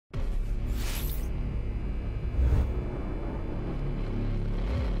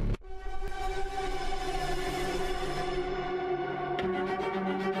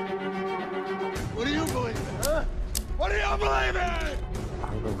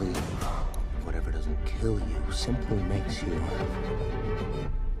kill you simply makes you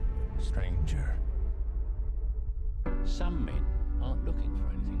stranger. Some men aren't looking for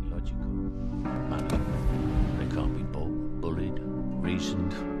anything logical. Money. They can't be bought, bullied,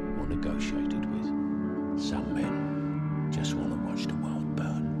 reasoned, or negotiated with. Some men just want to watch the world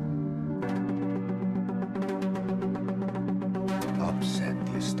burn. upset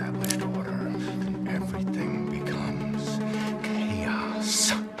the established order, and everything becomes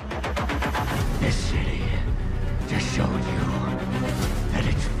chaos. This city just showed you that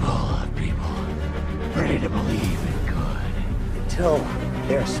it's full of people ready to believe in good. Until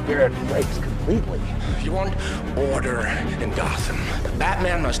their spirit breaks completely. If you want order in Gotham,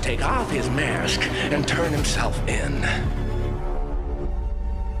 Batman must take off his mask and turn himself in.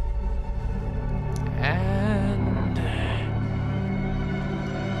 And...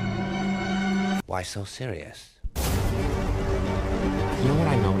 Why so serious? You know what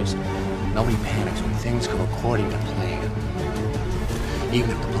I noticed? Nobody panics when things go according to plan. Even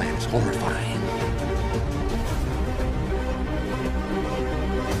if the plan is horrifying.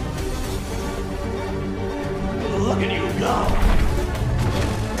 Look at you go!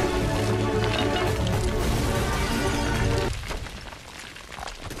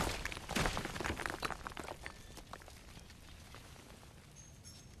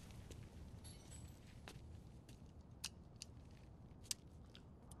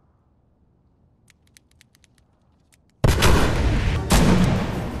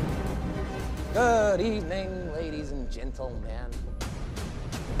 Good evening, ladies and gentlemen.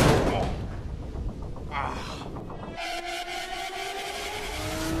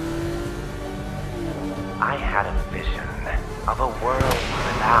 I had a vision of a world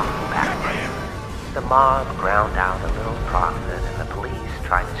without Batman. The mob ground out a little prophet and the police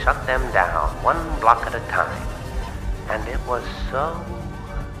tried to shut them down one block at a time. And it was so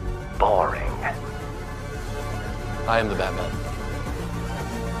boring. I am the Batman.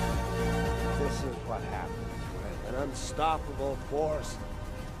 This is what happens when an unstoppable force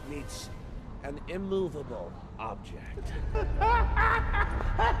meets an immovable object.